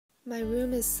My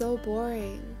room is so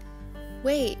boring.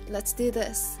 Wait, let's do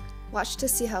this. Watch to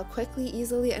see how quickly,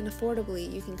 easily, and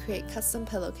affordably you can create custom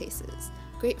pillowcases,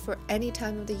 great for any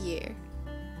time of the year.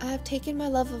 I have taken my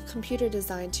love of computer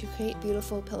design to create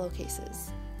beautiful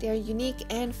pillowcases. They are unique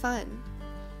and fun,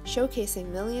 showcasing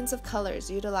millions of colors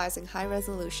utilizing high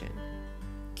resolution.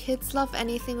 Kids love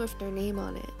anything with their name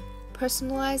on it.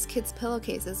 Personalized kids'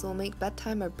 pillowcases will make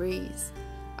bedtime a breeze.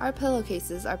 Our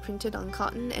pillowcases are printed on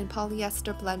cotton and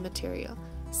polyester blend material,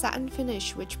 satin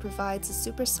finish which provides a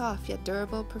super soft yet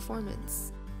durable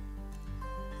performance.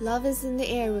 Love is in the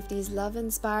air with these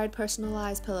love-inspired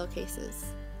personalized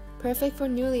pillowcases. Perfect for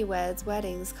newlyweds,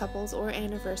 weddings, couples, or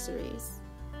anniversaries.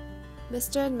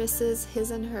 Mr. and Mrs.,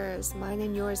 his and hers, mine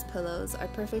and yours pillows are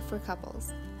perfect for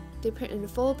couples. They print in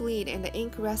full bleed and the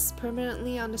ink rests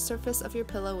permanently on the surface of your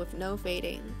pillow with no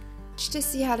fading. Watch to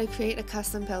see how to create a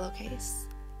custom pillowcase.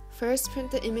 First, print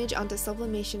the image onto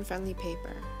sublimation-friendly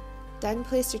paper. Then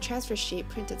place your transfer sheet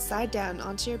printed side down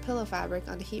onto your pillow fabric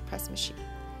on the heat press machine.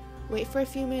 Wait for a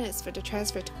few minutes for the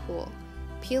transfer to cool.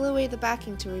 Peel away the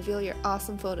backing to reveal your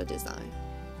awesome photo design.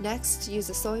 Next, use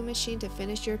a sewing machine to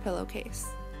finish your pillowcase.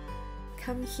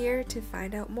 Come here to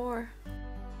find out more.